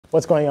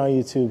What's going on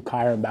YouTube?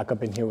 Kyron back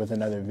up in here with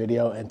another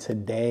video, and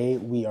today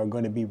we are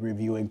going to be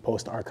reviewing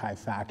Post Archive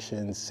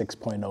Faction's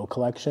 6.0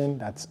 collection.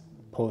 That's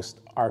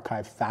Post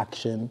Archive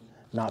Faction,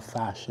 not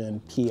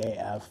fashion,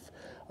 PAF.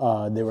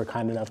 They were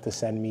kind enough to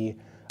send me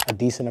a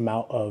decent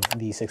amount of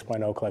the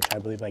 6.0 collection, I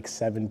believe like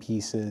 7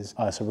 pieces.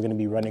 So we're gonna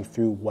be running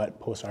through what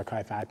Post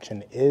Archive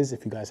Faction is.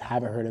 If you guys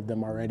haven't heard of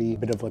them already, a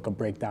bit of like a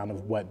breakdown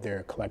of what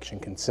their collection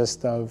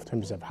consists of in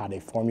terms of how they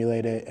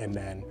formulate it, and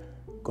then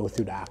go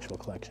through the actual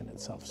collection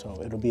itself. So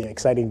it'll be an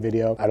exciting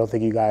video. I don't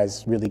think you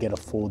guys really get a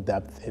full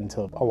depth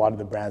into a lot of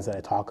the brands that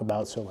I talk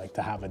about. So like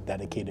to have a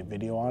dedicated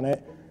video on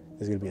it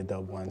is gonna be a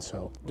dope one.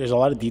 So there's a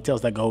lot of details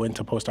that go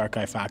into Post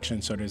Archive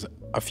Faction. So there's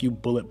a few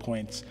bullet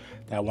points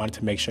that I wanted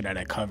to make sure that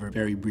I cover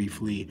very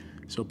briefly.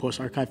 So Post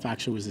Archive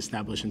Faction was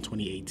established in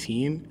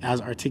 2018. It has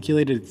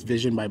articulated its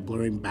vision by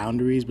blurring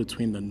boundaries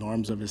between the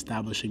norms of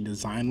establishing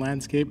design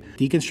landscape,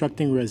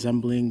 deconstructing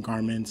resembling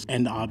garments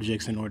and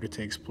objects in order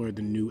to explore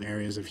the new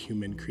areas of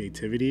human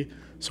creativity.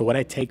 So what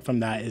I take from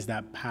that is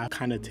that PAF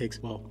kind of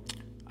takes, well,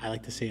 I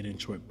like to say it in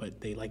short,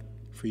 but they like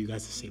for you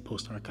guys to say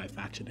Post Archive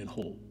Faction in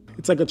whole.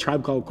 It's like a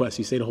Tribe Called Quest,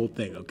 you say the whole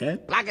thing, okay?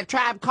 Like a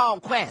Tribe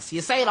Called Quest,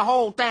 you say the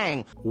whole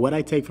thing. What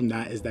I take from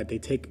that is that they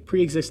take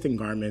pre-existing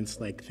garments,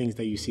 like things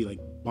that you see like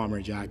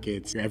bomber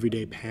jackets, your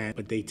everyday pant,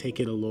 but they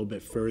take it a little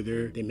bit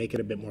further. They make it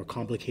a bit more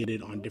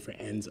complicated on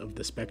different ends of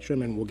the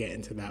spectrum, and we'll get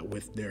into that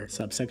with their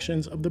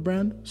subsections of the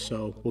brand.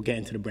 So we'll get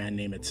into the brand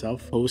name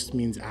itself. Post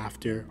means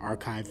after,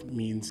 archive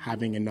means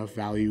having enough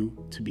value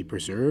to be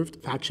preserved.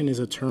 Faction is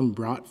a term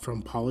brought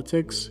from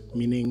politics,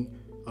 meaning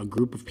a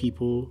group of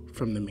people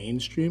from the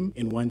mainstream.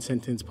 In one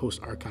sentence, Post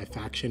Archive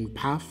Faction,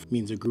 PAF,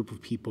 means a group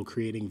of people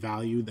creating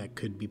value that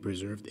could be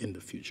preserved in the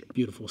future.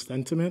 Beautiful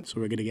sentiment. So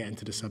we're gonna get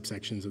into the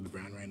subsections of the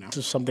brand right now. This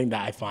is something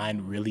that I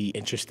find really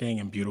interesting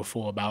and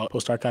beautiful about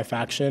Post Archive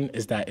Faction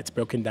is that it's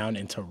broken down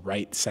into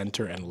right,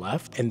 center, and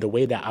left. And the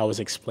way that I was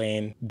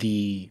explained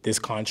this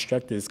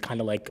construct is kind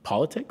of like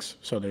politics.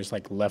 So there's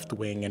like left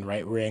wing and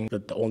right wing.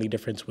 But the only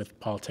difference with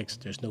politics,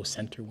 there's no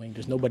center wing.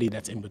 There's nobody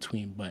that's in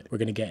between, but we're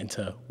gonna get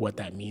into what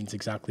that means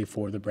exactly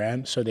for the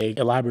brand. So they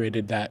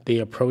elaborated that they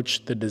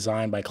approached the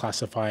design by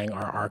classifying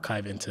our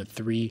archive into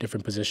 3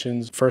 different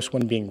positions. First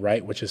one being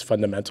right, which is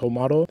fundamental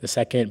model. The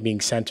second being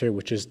center,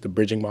 which is the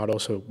bridging model,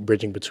 so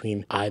bridging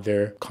between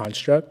either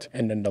construct.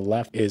 And then the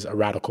left is a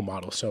radical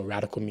model. So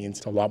radical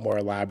means a lot more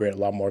elaborate, a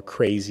lot more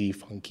crazy,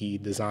 funky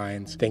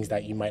designs, things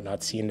that you might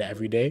not see in the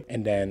everyday.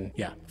 And then,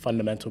 yeah,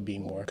 fundamental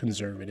being more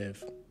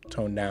conservative,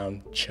 toned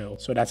down, chill.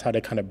 So that's how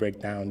they kind of break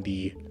down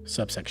the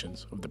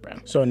subsections of the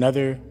brand. So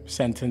another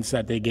sentence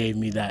that they gave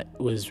me that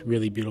was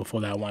really beautiful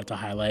that I wanted to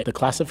highlight: the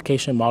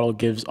classification model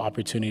gives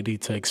opportunity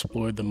to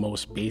explore the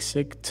most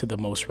basic to the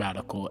most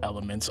radical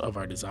elements of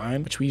our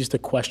design, which we use to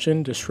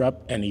question,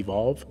 disrupt, and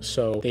evolve.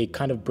 So they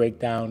kind of break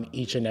down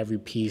each and every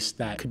piece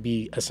that could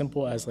be as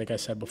simple as, like I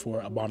said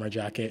before, a bomber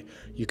jacket.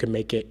 You can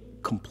make it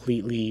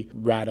completely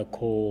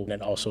radical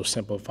and also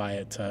simplify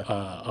it to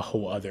a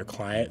whole other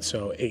client.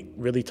 So it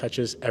really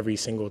touches every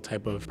single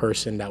type of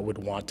person that would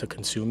want to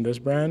consume this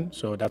brand.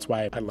 So that's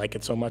why I like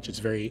it so much. It's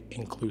very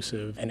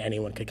inclusive and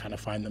anyone can kind of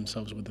find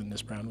themselves within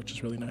this brand, which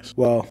is really nice.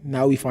 Well,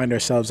 now we find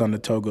ourselves on the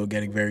Togo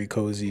getting very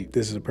cozy.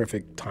 This is a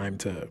perfect time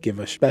to give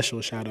a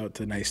special shout out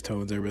to Nice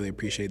Tones. I really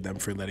appreciate them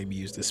for letting me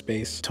use this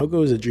space.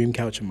 Togo is a dream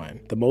couch of mine.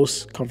 The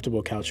most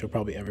comfortable couch you'll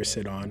probably ever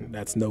sit on.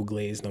 That's no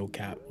glaze, no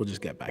cap. We'll just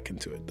get back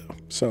into it though.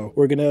 So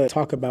we're gonna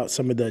talk about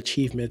some of the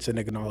achievements and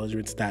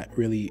acknowledgements that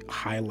really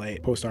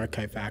highlight Post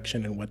Archive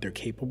Faction and what they're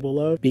capable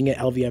of. Being an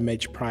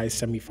LVMH prize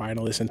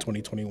semi-finalist in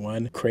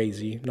 2021,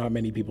 crazy. Not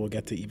many people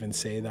get to even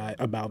say that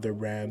about their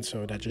brand,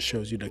 so that just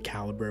shows you the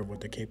caliber of what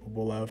they're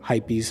capable of.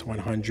 Hypebeast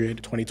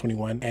 100,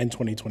 2021 and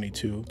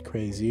 2022,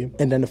 crazy.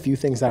 And then a few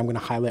things that I'm gonna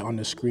highlight on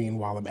the screen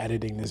while I'm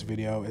editing this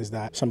video is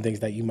that some things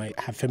that you might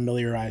have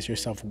familiarized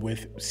yourself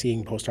with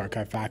seeing Post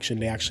Archive Faction.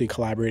 They actually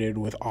collaborated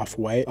with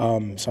Off-White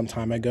some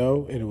time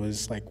ago. It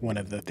was like one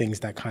of the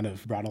things that kind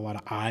of brought a lot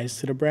of eyes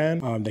to the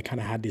brand. They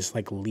kind of had this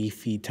like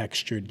leafy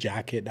textured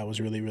jacket that was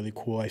really, really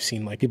cool. I've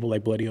seen like people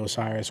like Bloody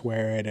Osiris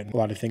wear it and a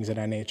lot of things of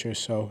that nature.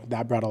 So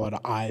that brought a lot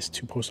of eyes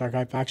to Post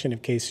Archive Faction in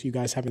case you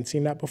guys haven't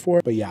seen that before.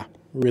 But yeah,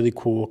 really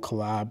cool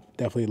collab.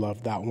 Definitely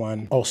loved that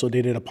one. Also,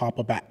 they did a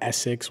pop-up at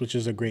Essex, which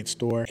is a great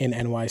store in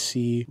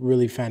NYC.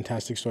 Really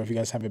fantastic store. If you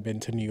guys haven't been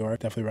to New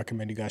York, definitely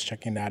recommend you guys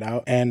checking that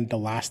out. And the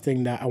last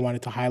thing that I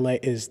wanted to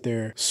highlight is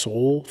their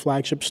Seoul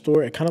flagship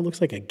store. It kind of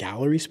looks like a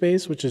gallery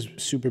space, which is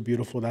super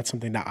beautiful. That's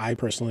something that I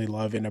personally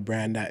love in a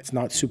brand that's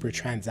not super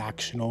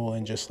transactional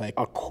and just like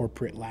a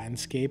corporate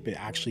landscape. It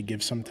actually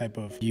gives some type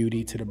of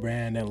beauty to the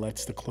brand and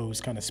lets the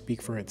clothes kind of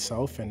speak for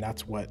itself. And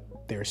that's what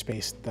their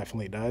space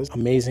definitely does.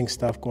 Amazing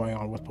stuff going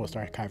on with Post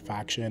Archive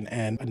Faction,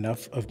 and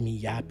enough of me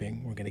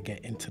yapping. We're gonna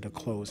get into the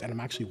clothes, and I'm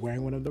actually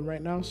wearing one of them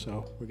right now,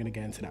 so we're gonna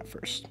get into that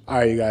first. All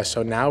right, you guys,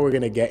 so now we're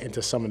gonna get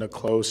into some of the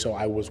clothes. So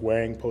I was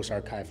wearing Post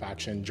Archive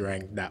Faction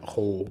during that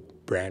whole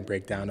brand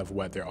breakdown of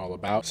what they're all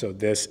about. So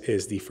this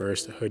is the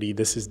first hoodie.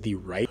 This is the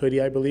right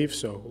hoodie, I believe.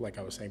 So like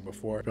I was saying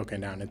before,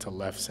 broken down into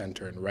left,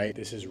 center, and right.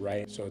 This is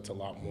right, so it's a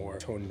lot more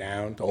toned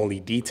down. The only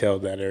detail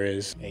that there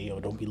is, hey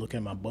yo, don't be looking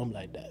at my bum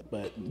like that.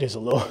 But there's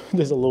a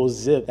little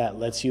zip that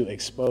lets you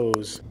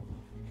expose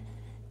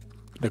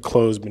the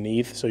clothes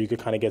beneath, so you could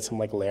kind of get some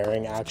like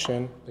layering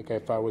action. Like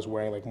if I was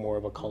wearing like more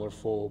of a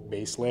colorful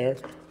base layer,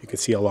 you could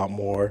see a lot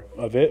more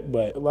of it,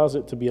 but it allows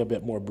it to be a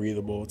bit more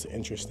breathable. It's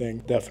interesting,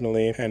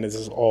 definitely. And this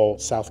is all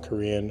South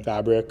Korean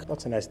fabric.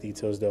 Lots of nice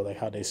details though, like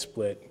how they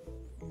split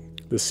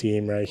the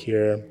seam right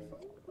here.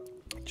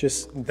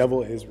 Just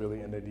Devil is really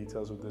in the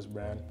details with this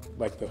brand,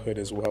 like the hood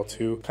as well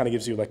too. Kind of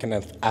gives you like an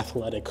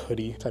athletic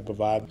hoodie type of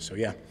vibe. So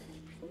yeah,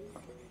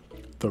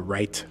 the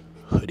right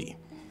hoodie.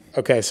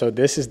 Okay, so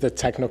this is the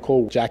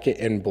technical jacket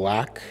in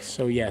black.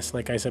 So yes,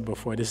 like I said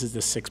before, this is the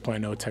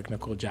 6.0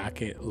 technical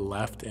jacket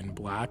left in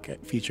black.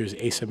 It features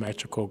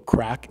asymmetrical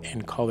crack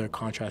and color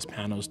contrast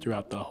panels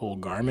throughout the whole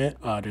garment.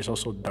 There's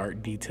also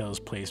dart details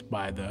placed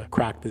by the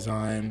crack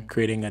design,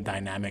 creating a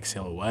dynamic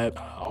silhouette.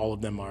 All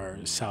of them are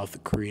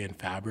South Korean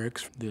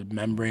fabrics. The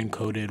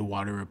membrane-coated,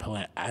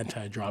 water-repellent,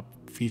 anti-drop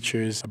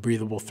features a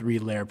breathable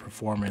 3-layer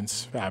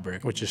performance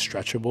fabric, which is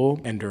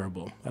stretchable and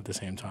durable at the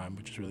same time,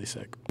 which is really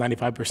sick.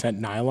 95%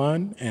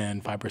 nylon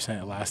and 5%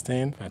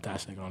 elastane.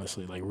 Fantastic,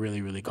 honestly. Like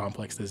really, really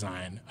complex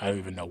design. I don't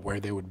even know where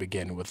they would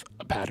begin with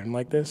a pattern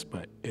like this,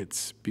 but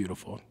it's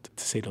beautiful,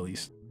 to say the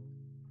least.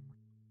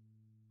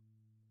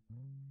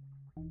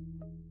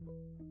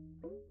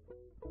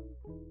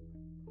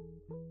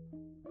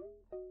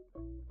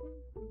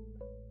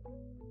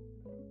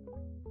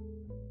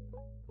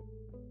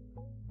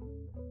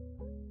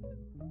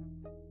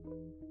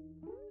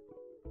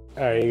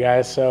 All right, you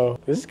guys, so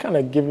this is kind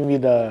of giving me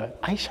the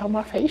ice on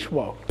my face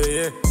whoa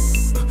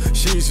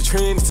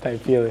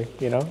type feeling,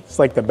 you know? It's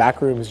like the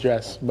backrooms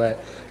dress, but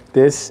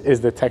this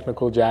is the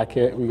technical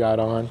jacket we got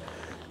on.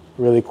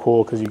 Really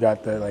cool because you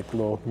got the like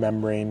little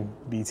membrane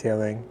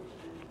detailing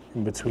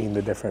in between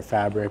the different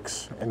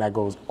fabrics, and that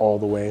goes all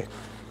the way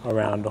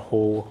around the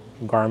whole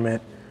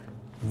garment.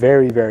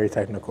 Very, very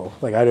technical.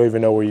 Like I don't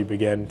even know where you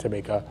begin to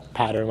make a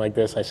pattern like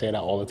this. I say that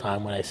all the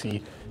time when I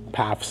see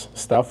PAF's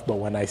stuff, but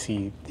when I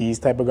see these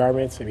type of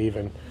garments, it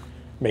even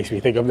makes me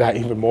think of that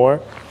even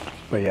more.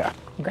 But yeah.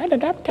 Grab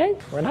it up, Tank.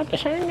 We're not the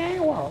same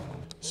anymore.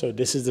 So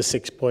this is the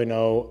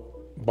 6.0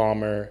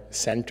 bomber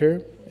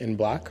center in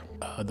black.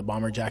 The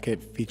bomber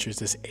jacket features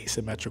this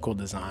asymmetrical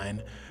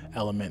design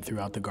element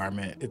throughout the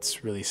garment.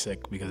 It's really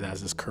sick because it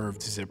has this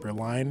curved zipper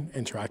line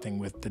interacting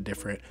with the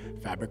different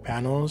fabric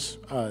panels.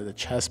 The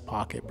chest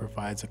pocket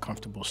provides a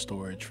comfortable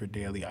storage for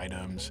daily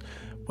items.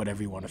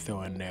 Whatever you want to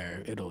throw in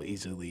there, it'll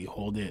easily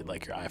hold it,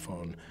 like your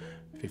iPhone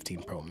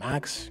 15 Pro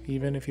Max.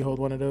 Even if you hold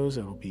one of those,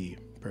 it'll be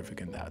perfect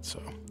in that.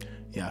 So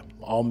yeah,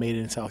 all made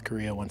in South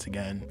Korea once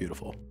again.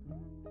 Beautiful.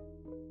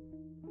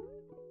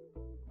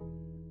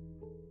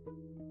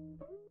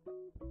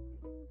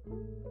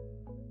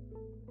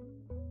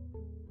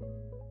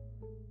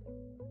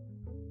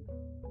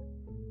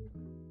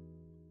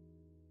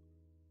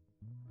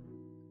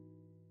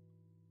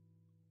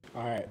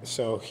 All right,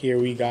 so here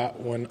we got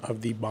one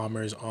of the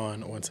bombers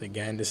on once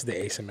again. This is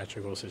the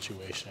asymmetrical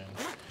situation.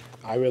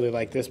 I really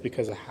like this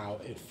because of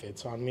how it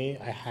fits on me.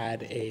 I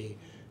had a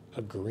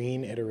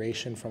green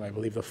iteration from, I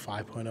believe, the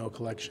 5.0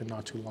 collection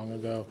not too long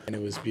ago, and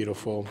it was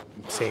beautiful.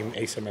 Same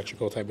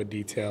asymmetrical type of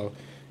detail.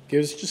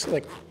 Gives just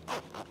like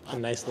a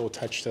nice little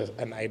touch to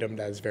an item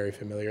that is very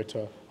familiar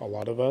to a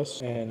lot of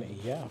us. And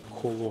yeah,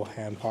 cool little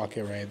hand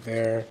pocket right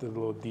there. The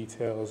little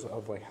details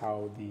of like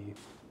how the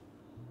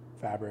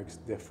fabrics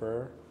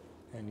differ,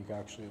 and you can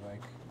actually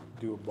like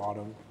do a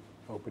bottom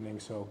opening.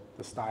 So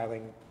the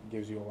styling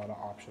gives you a lot of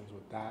options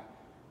with that,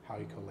 how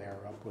you can layer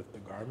up with the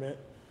garment.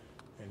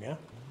 And yeah,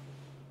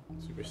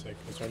 super sick.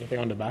 Is there anything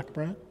on the back,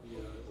 Brad? Yeah,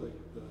 it's like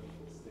the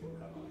stick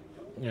paddle.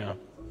 Yeah.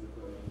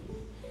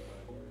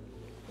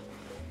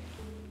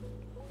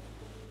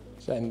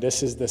 So, and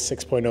this is the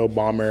 6.0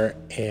 bomber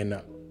in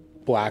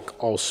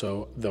black,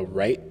 also the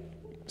right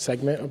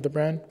segment of the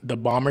brand. The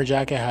bomber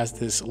jacket has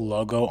this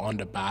logo on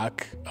the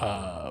back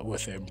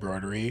with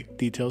embroidery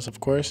details,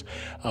 of course,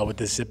 with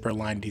the zipper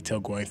line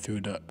detail going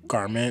through the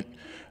garment.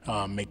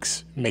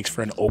 Makes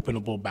for an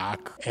openable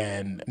back,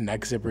 and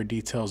neck zipper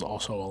details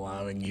also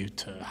allowing you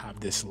to have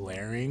this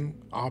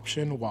layering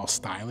option while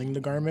styling the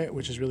garment,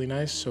 which is really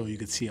nice. So you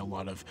could see a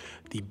lot of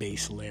the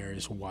base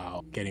layers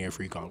while getting a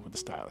freak on with the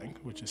styling,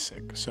 which is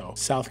sick. So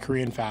South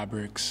Korean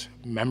fabrics,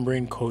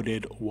 membrane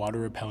coated, water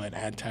repellent,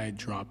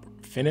 anti-drop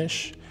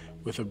finish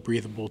with a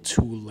breathable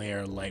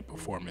 2-layer light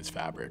performance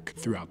fabric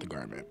throughout the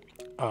garment.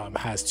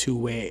 Has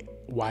 2-way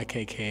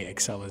YKK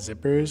Excella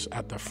zippers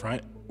at the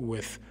front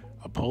with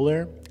a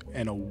puller,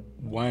 and a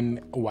 1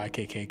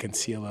 YKK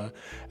concealer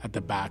at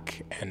the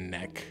back and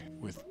neck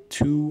with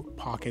 2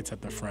 pockets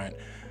at the front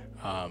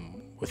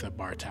with a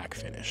bar tack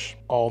finish.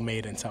 All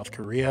made in South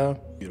Korea.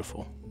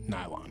 Beautiful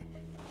nylon.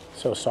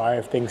 So sorry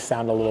if things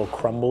sound a little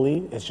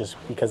crumbly. It's just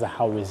because of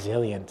how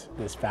resilient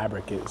this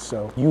fabric is.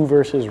 So you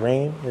versus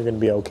rain, you're gonna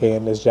be okay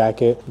in this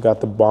jacket. We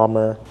got the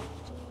bomber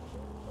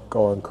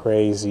going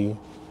crazy.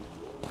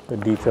 The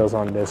details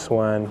on this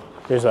one.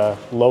 There's a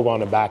logo on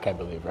the back, I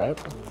believe, right?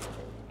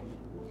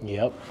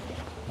 Yep.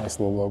 Nice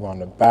little logo on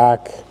the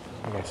back.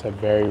 Like I said,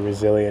 very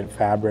resilient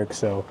fabric.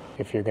 So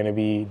if you're gonna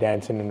be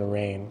dancing in the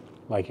rain,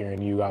 like you're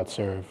in You Got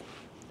Serve,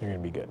 you're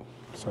gonna be good.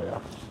 So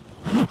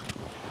yeah.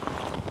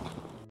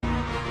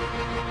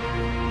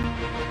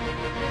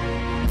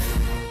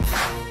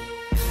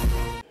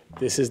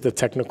 This is the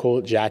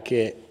technical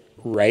jacket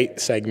right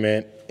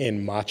segment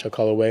in matcha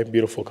colorway.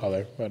 Beautiful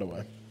color, by the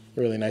way.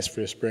 Really nice for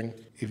the spring.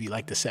 If you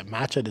like to set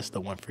matcha, this is the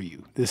one for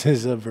you. This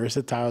is a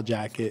versatile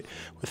jacket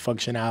with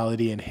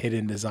functionality and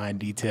hidden design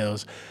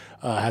details.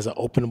 Has an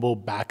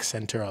openable back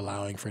center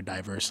allowing for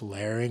diverse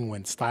layering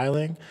when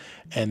styling,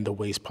 and the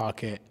waist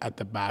pocket at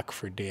the back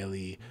for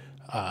daily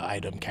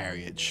item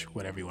carriage.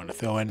 Whatever you want to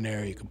throw in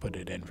there, you can put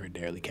it in for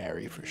daily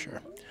carry for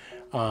sure.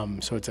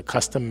 So it's a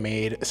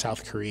custom-made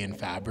South Korean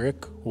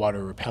fabric,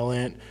 water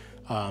repellent,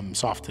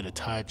 soft to the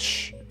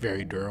touch,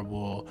 very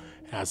durable.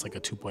 It has like a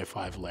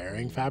 2.5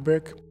 layering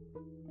fabric.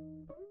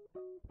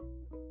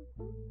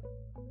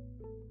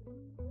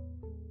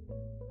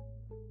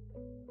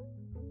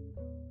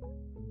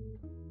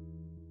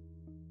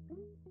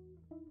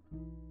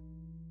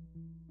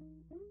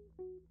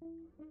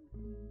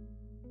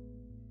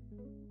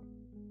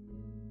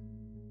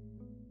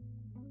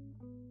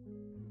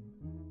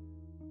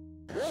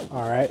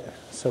 All right,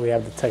 so we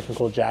have the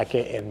technical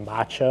jacket in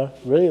matcha.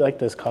 Really like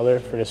this color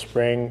for the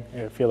spring.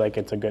 I feel like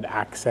it's a good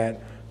accent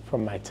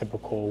from my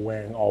typical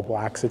wearing all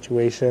black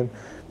situation.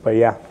 But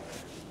yeah,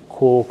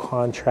 cool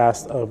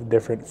contrast of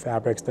different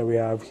fabrics that we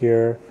have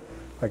here.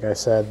 Like I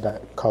said,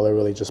 that color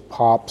really just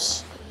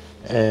pops.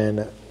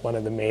 And one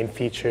of the main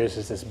features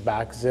is this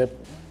back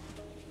zip.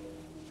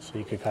 So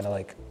you could kind of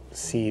like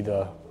see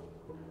the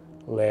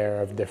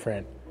layer of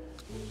different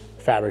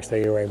fabrics that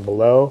you're wearing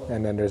below.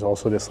 And then there's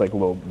also this like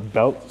little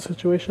belt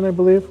situation, I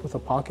believe, with a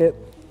pocket.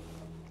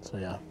 So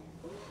yeah,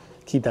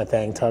 keep that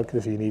thing tucked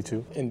if you need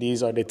to. And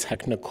these are the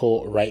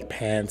technical right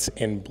pants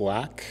in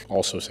black,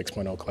 also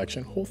 6.0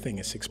 collection. Whole thing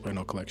is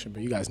 6.0 collection,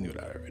 but you guys knew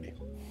that already.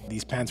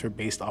 These pants were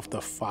based off the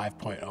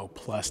 5.0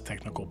 plus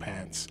technical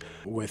pants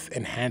with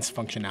enhanced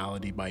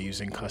functionality by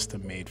using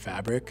custom made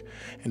fabric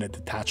and a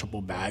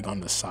detachable bag on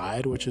the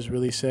side, which is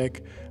really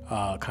sick.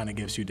 Kind of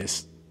gives you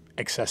this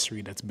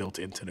accessory that's built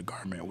into the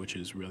garment, which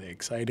is really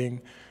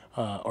exciting.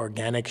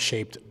 Organic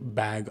shaped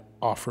bag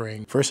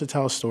offering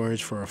versatile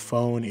storage for a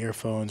phone,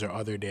 earphones, or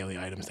other daily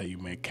items that you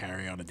may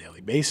carry on a daily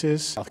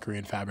basis. South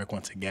Korean fabric,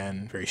 once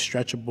again, very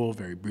stretchable,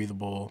 very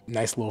breathable,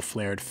 nice little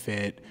flared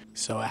fit.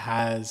 So it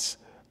has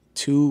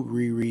 2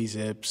 re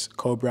zips,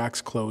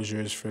 Cobrax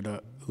closures for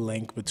the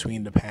link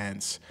between the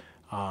pants,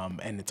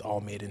 and it's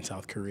all made in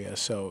South Korea.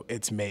 So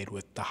it's made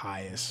with the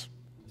highest.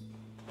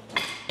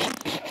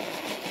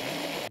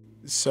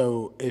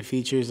 So it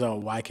features a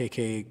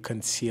YKK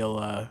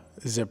concealer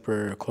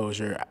zipper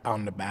closure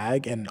on the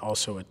bag, and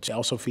also it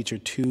also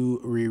featured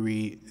 2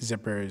 Riri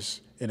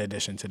zippers in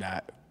addition to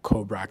that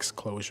Cobrax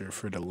closure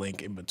for the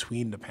link in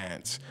between the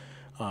pants.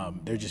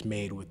 They're just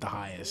made with the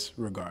highest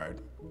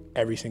regard.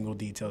 Every single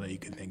detail that you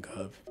can think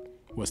of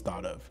was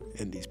thought of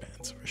in these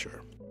pants for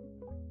sure.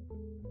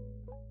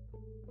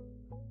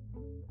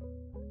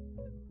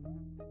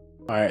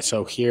 All right,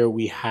 so here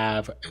we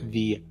have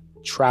the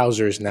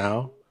trousers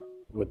now,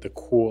 with the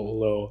cool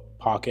little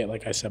pocket.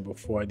 Like I said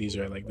before, these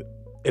are like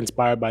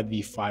inspired by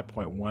the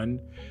 5.1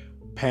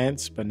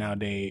 pants, but now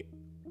they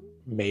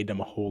made them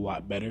a whole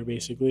lot better.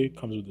 Basically,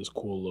 comes with this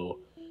cool little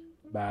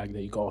bag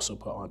that you can also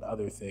put on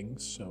other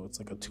things. So it's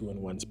like a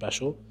 2-in-1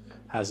 special.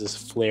 Has this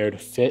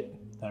flared fit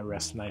that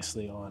rests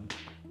nicely on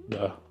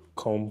the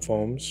comb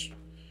foams.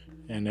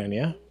 And then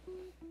yeah,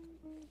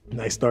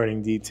 nice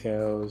starting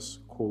details,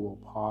 cool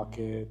little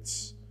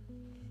pockets.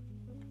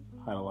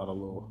 Had a lot of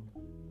little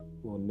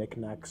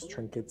knickknacks,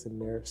 trinkets in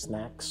there,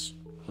 snacks,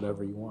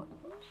 whatever you want.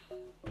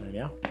 And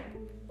yeah,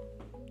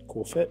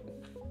 cool fit.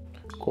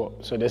 Cool.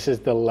 So this is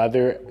the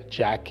leather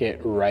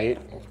jacket, right?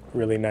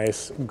 Really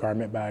nice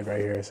garment bag right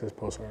here. It says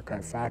Post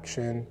Archive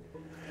Faction.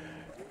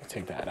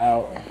 Take that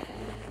out.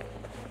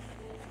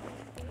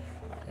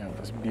 You have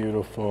this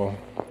beautiful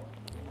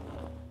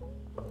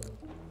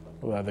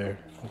leather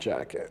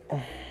jacket.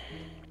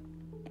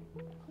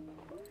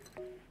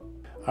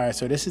 All right,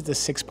 so this is the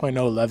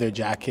 6.0 leather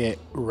jacket,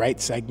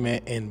 right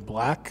segment in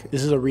black.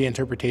 This is a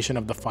reinterpretation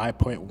of the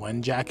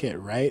 5.1 jacket,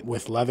 right?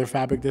 With leather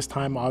fabric this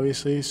time,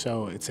 obviously.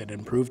 So it's an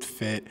improved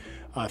fit,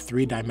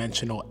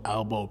 3-dimensional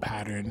elbow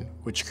pattern,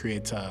 which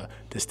creates a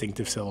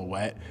distinctive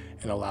silhouette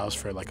and allows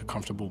for like a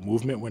comfortable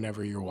movement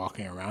whenever you're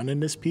walking around in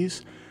this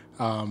piece.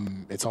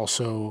 It's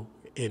also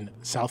in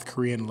South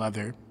Korean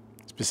leather,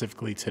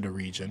 specifically to the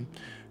region.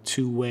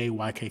 2-way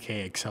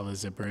YKK Excella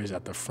zippers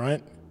at the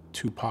front,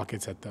 2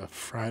 pockets at the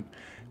front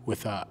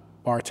with a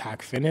bar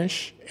tack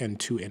finish and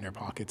 2 inner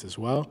pockets as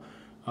well.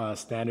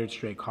 Standard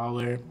straight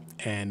collar,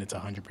 and it's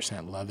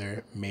 100%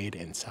 leather, made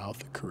in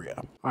South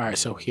Korea. All right,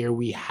 so here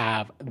we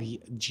have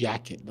the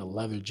jacket, the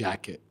leather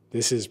jacket.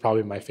 This is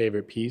probably my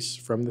favorite piece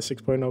from the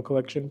 6.0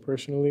 collection,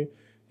 personally.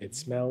 It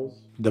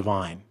smells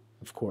divine,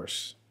 of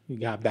course.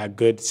 You have that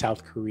good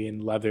South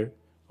Korean leather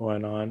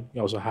going on.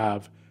 You also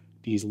have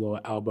these little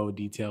elbow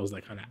details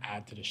that kind of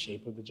add to the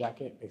shape of the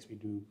jacket. Makes me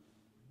do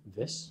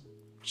this,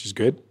 which is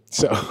good.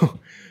 So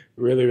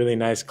really, really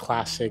nice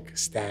classic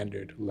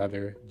standard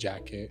leather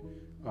jacket.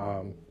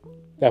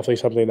 Definitely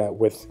something that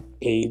with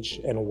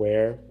age and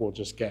wear will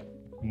just get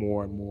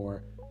more and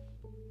more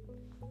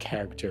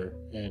character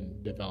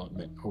and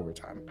development over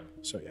time.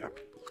 So yeah.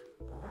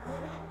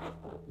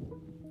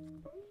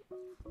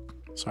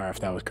 Sorry if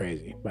that was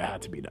crazy, but it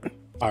had to be done.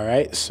 All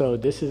right, so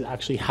this is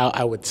actually how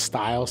I would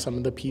style some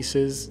of the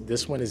pieces.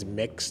 This one is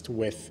mixed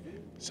with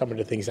some of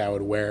the things I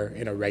would wear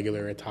in a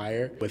regular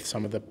attire with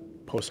some of the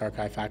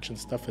post-archive faction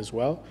stuff as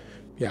well.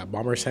 Yeah,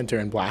 bomber center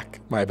in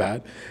black, my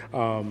bad.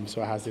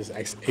 So it has this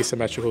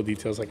asymmetrical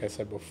details like I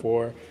said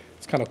before.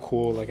 It's kind of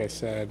cool, like I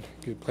said,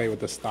 you play with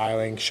the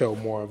styling, show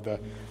more of the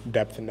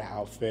depth in the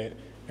outfit.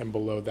 And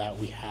below that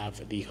we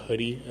have the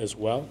hoodie as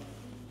well.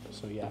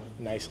 So yeah,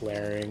 nice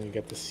layering. You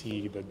get to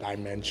see the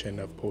dimension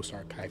of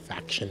post-archive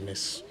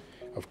factionness,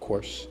 of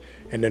course.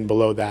 And then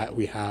below that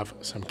we have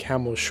some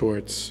camel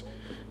shorts,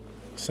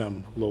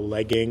 some low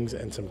leggings,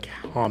 and some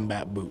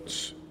combat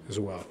boots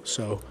as well.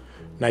 So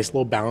nice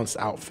little balanced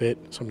outfit,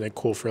 something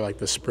cool for like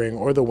the spring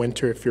or the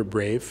winter if you're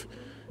brave.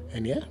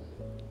 And yeah,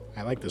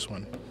 I like this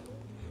one.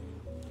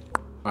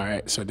 All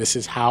right, so this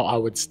is how I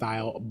would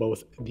style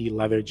both the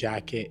leather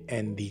jacket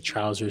and the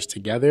trousers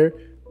together.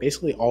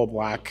 Basically all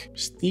black.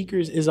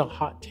 Sneakers is a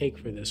hot take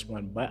for this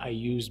one, but I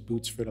used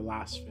boots for the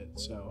last fit,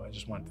 so I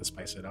just wanted to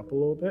spice it up a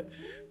little bit.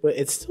 But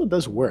it still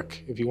does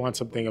work if you want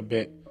something a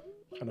bit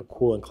kind of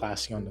cool and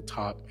classy on the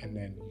top, and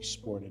then you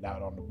sport it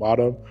out on the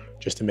bottom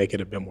just to make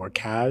it a bit more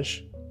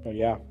cash. But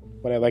yeah,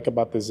 what I like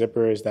about the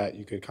zipper is that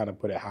you could kind of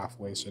put it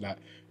halfway so that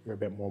you're a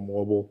bit more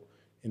mobile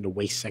in the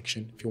waist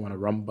section if you want to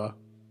rumba,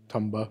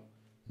 tumba,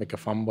 make a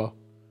fumba,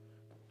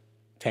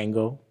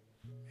 tango,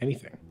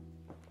 anything.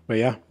 But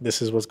yeah,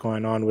 this is what's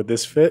going on with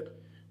this fit.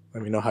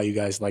 Let me know how you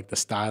guys like the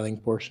styling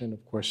portion.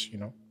 Of course, you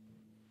know,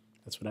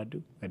 that's what I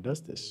do. I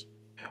does this.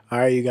 All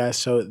right, you guys.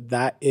 So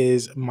that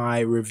is my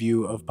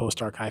review of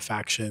Post Archive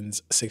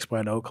Factions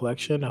 6.0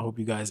 collection. I hope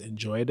you guys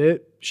enjoyed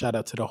it. Shout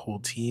out to the whole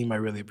team. I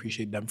really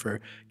appreciate them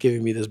for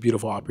giving me this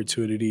beautiful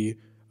opportunity.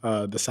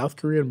 The South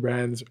Korean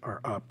brands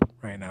are up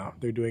right now.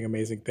 They're doing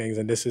amazing things.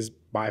 And this is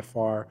by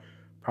far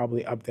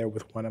probably up there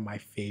with one of my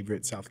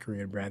favorite South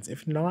Korean brands,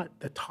 if not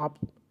the top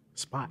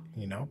spot.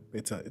 You know,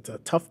 it's a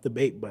tough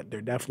debate, but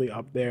they're definitely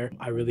up there.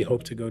 I really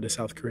hope to go to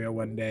South Korea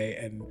one day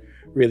and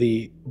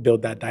really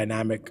build that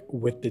dynamic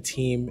with the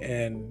team,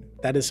 and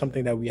that is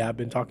something that we have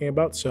been talking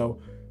about.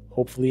 So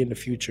hopefully in the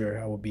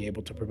future I will be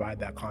able to provide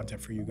that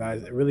content for you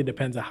guys. It really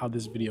depends on how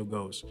this video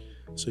goes,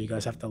 so you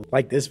guys have to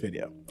like this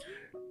video,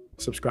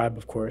 subscribe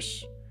of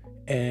course,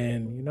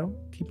 and you know,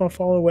 keep on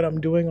following what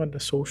I'm doing on the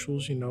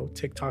socials. You know,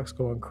 TikTok's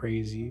going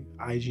crazy,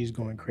 IG's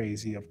going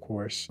crazy of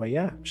course. But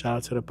yeah, shout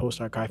out to the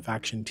Post Archive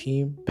Faction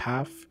team,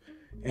 PAF,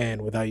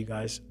 and without you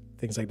guys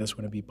things like this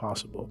wouldn't be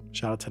possible.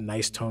 Shout out to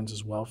Nice Tones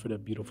as well for the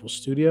beautiful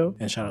studio,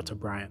 and shout out to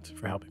Bryant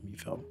for helping me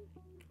film.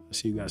 I'll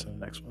see you guys in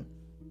the next one.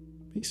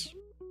 Peace.